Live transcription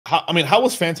how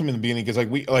was Fantom in the beginning? Because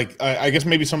I guess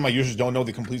maybe some of my users don't know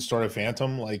the complete story of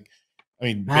Fantom. Like, I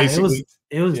mean, Man, basically,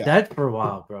 it was dead for a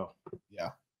while, bro.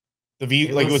 Yeah,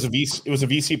 it was a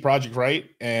VC project, right?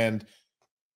 And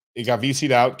it got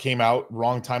VC'd out, came out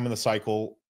wrong time in the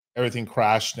cycle, everything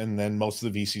crashed, and then most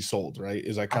of the VC sold, right?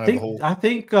 Is that kind of the whole? I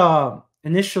think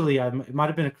initially it might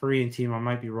have been a Korean team. I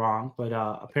might be wrong, but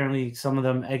apparently some of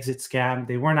them exit scam.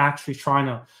 They weren't actually trying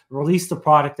to release the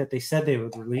product that they said they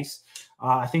would release.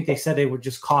 I think they said they would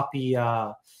just copy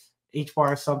HBAR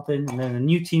or something, and then a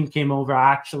new team came over,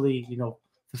 actually,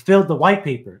 fulfilled the white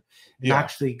paper and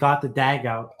actually got the DAG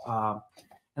out.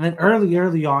 And then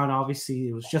early on, obviously,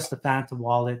 it was just the Fantom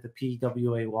wallet, the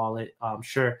PWA wallet. I'm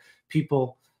sure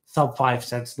people sub 5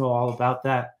 cents know all about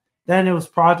that. Then it was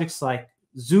projects like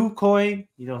ZooCoin,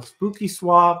 Spooky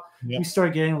Swap. Yep. We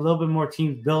started getting a little bit more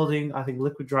teams building. I think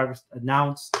Liquid Drivers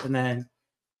announced, and then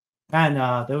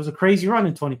there was a crazy run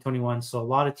in 2021. So a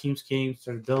lot of teams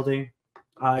started building.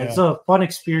 It's a fun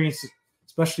experience,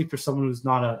 especially for someone who's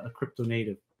not a crypto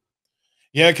native.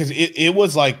 Yeah, because it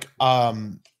was like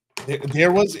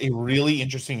there was a really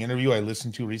interesting interview I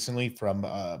listened to recently from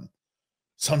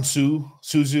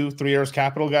Suzu, 3 Arrows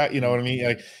Capital guy. You know what I mean?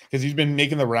 Like, because he's been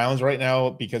making the rounds right now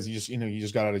because he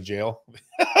just got out of jail.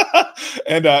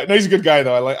 And no, he's a good guy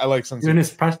though. I like Sun Tzu. Doing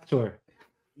his press tour.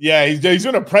 Yeah, he's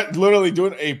doing literally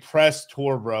doing a press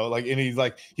tour, bro. Like, and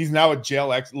he's now a jail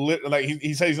like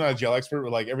he said he's not a jail expert,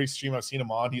 but like every stream I've seen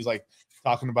him on, he's like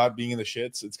talking about being in the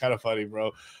shits. It's kind of funny,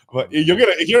 bro. But if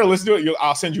you're listen to it,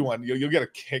 I'll send you one. You'll get a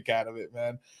kick out of it,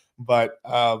 man. But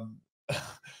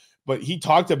but he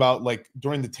talked about, like,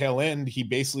 during the tail end, he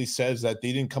basically says that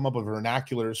they didn't come up with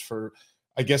vernaculars for,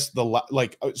 I guess,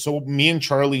 so me and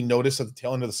Charlie noticed at the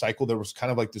tail end of the cycle, there was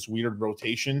kind of like this weird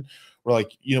rotation where,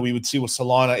 like, we would see with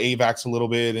Solana, AVAX a little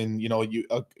bit, and,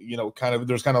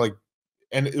 there's kind of like,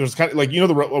 and it was kind of like,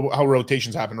 how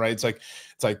rotations happen, right? It's like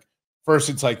first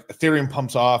it's like Ethereum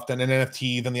pumps off, then an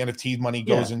NFT, then the NFT money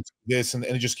goes into this, and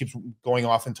it just keeps going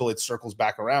off until it circles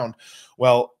back around.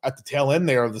 Well, at the tail end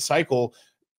there of the cycle,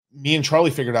 me and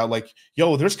Charlie figured out, like,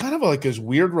 there's kind of like this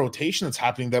weird rotation that's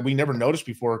happening that we never noticed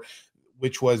before,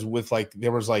 which was with, like,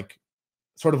 there was like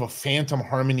sort of a Fantom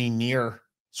Harmony near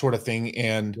sort of thing.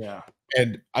 And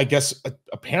I guess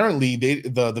apparently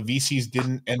the VCs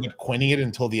didn't end up coining it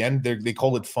until the end. They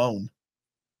called it phone.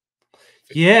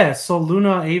 Yeah, so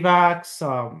Luna, AVAX,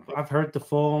 I've heard the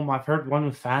foam. I've heard one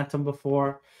with Fantom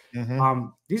before. Mm-hmm.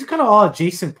 These are kind of all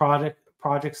adjacent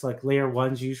projects, like layer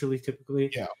ones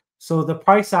typically. Yeah. So the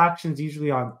price actions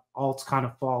usually on alts kind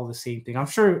of follow the same thing. I'm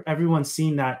sure everyone's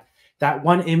seen that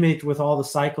one image with all the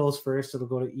cycles. First it'll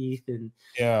go to ETH, and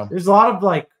there's a lot of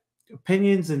like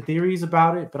opinions and theories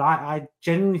about it, but I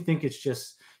genuinely think it's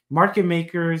just market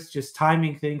makers just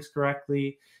timing things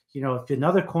correctly. If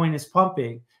another coin is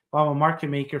pumping, if I'm a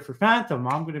market maker for Fantom,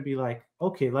 I'm going to be like,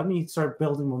 okay, let me start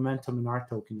building momentum in our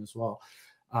token as well.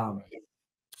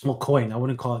 Well, coin, I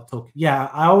wouldn't call it token.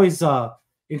 Yeah, I always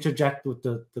interject with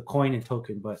the coin and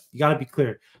token, but you got to be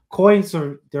clear. Coins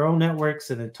are their own networks,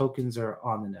 and then tokens are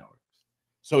on the network.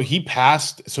 So he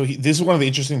passed. So this is one of the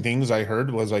interesting things I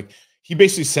heard was, like, he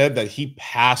basically said that he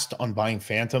passed on buying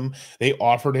Fantom. They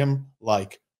offered him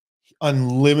like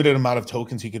unlimited amount of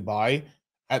tokens he could buy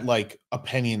at like a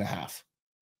penny and a half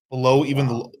below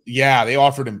even they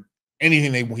offered him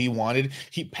anything he wanted.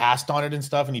 He passed on it and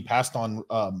stuff, and he passed on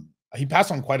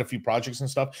quite a few projects and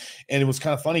stuff. And it was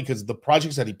kind of funny because the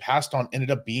projects that he passed on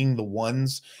ended up being the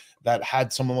ones that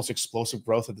had some of the most explosive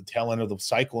growth at the tail end of the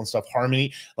cycle and stuff.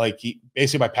 Harmony, like, he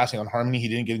basically, by passing on Harmony, he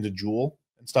didn't get into Jewel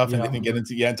and stuff, and didn't get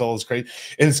into until all this crazy.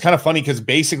 And it's kind of funny because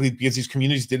these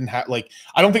communities didn't have, like,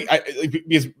 I don't think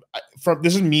this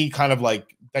is me kind of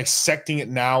like dissecting it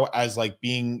now as like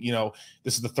being,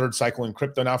 this is the third cycle in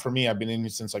crypto now for me. I've been in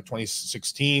it since like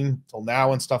 2016 till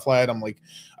now and stuff like that.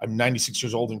 I'm 96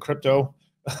 years old in crypto.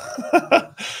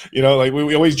 Like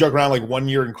we always joke around, like 1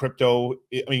 year in crypto.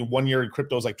 1 year in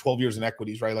crypto is like 12 years in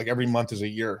equities, right? Like every month is a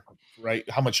year, right?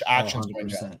 How much action's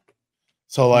going on.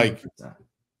 So like,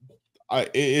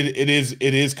 it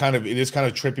is kind of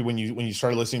trippy when you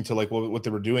start listening to like what they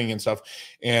were doing and stuff.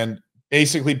 And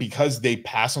basically, because they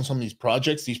passed on some of these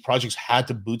projects had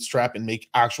to bootstrap and make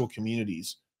actual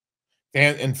communities.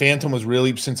 And Fantom was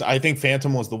really, since I think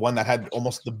Fantom was the one that had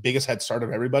almost the biggest head start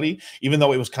of everybody, even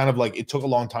though it was kind of like, it took a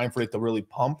long time for it to really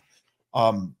pump.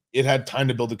 It had time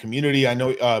to build a community. I know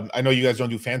you guys don't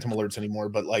do Fantom alerts anymore,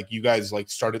 but like you guys like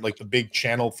started, like, the big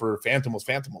channel for Fantom was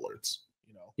Fantom alerts.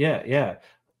 Yeah.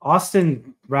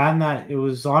 Austin ran that. It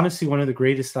was honestly one of the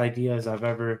greatest ideas I've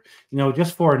ever,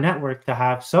 just for a network to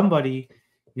have somebody,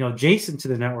 adjacent to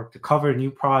the network to cover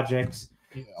new projects.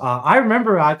 I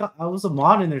remember I was a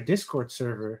mod in their Discord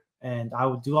server, and I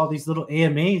would do all these little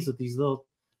AMAs with these little,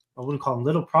 I wouldn't call them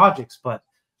little projects, but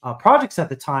projects at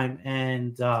the time.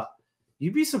 And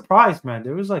you'd be surprised, man.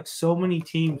 There was like so many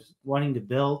teams wanting to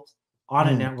build on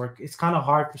a network. It's kind of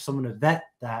hard for someone to vet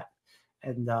that.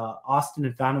 And Austin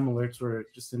and Fantom Alerts were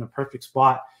just in a perfect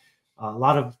spot. A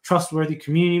lot of trustworthy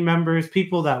community members,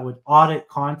 people that would audit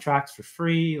contracts for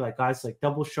free, like guys like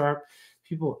Double Sharp,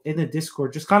 people in the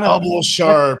Discord, just kind of Double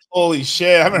Sharp. Holy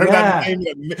shit. I haven't heard that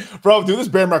name. Bro, dude, this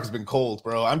bear market's been cold,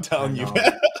 bro. I'm telling you.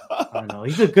 I know.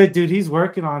 He's a good dude. He's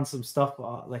working on some stuff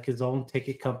like his own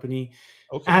ticket company.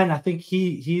 Okay. And I think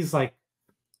he's like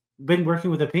been working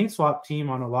with the Paint Swap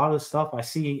team on a lot of stuff. I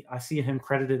see him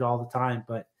credited all the time.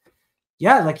 But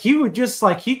yeah, like he would just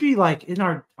like, he'd be like in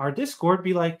our Discord,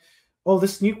 be like, oh,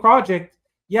 this new project,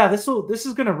 yeah, this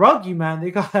is gonna rug you, man. They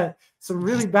got some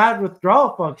really bad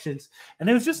withdrawal functions. And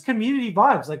it was just community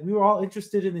vibes. Like we were all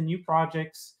interested in the new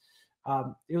projects.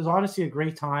 It was honestly a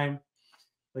great time.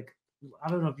 Like, I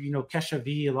don't know if you know Kesha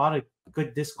V, a lot of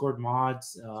good Discord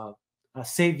mods.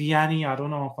 Save Vianney, I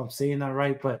don't know if I'm saying that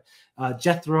right, but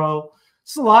Jethro.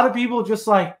 Just a lot of people just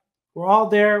like, we're all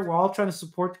there. We're all trying to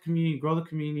support the community, grow the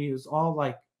community. It was all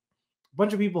like a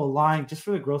bunch of people aligned just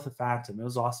for the growth of Fantom. It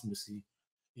was awesome to see.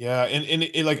 Yeah, and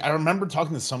it, like I remember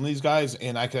talking to some of these guys,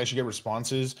 and I could actually get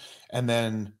responses. And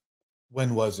then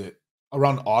when was it?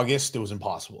 Around August, it was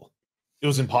impossible. It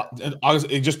was impossible. August,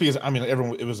 just because I mean,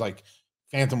 everyone. It was like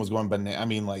Fantom was going bananas. I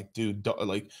mean, like, dude,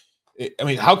 like, I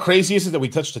mean, how crazy is it that we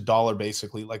touched $1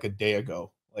 basically like a day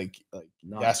ago, like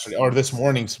yesterday or this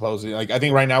morning, supposedly? Like, I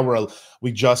think right now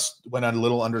we just went on a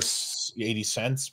little under 80 cents.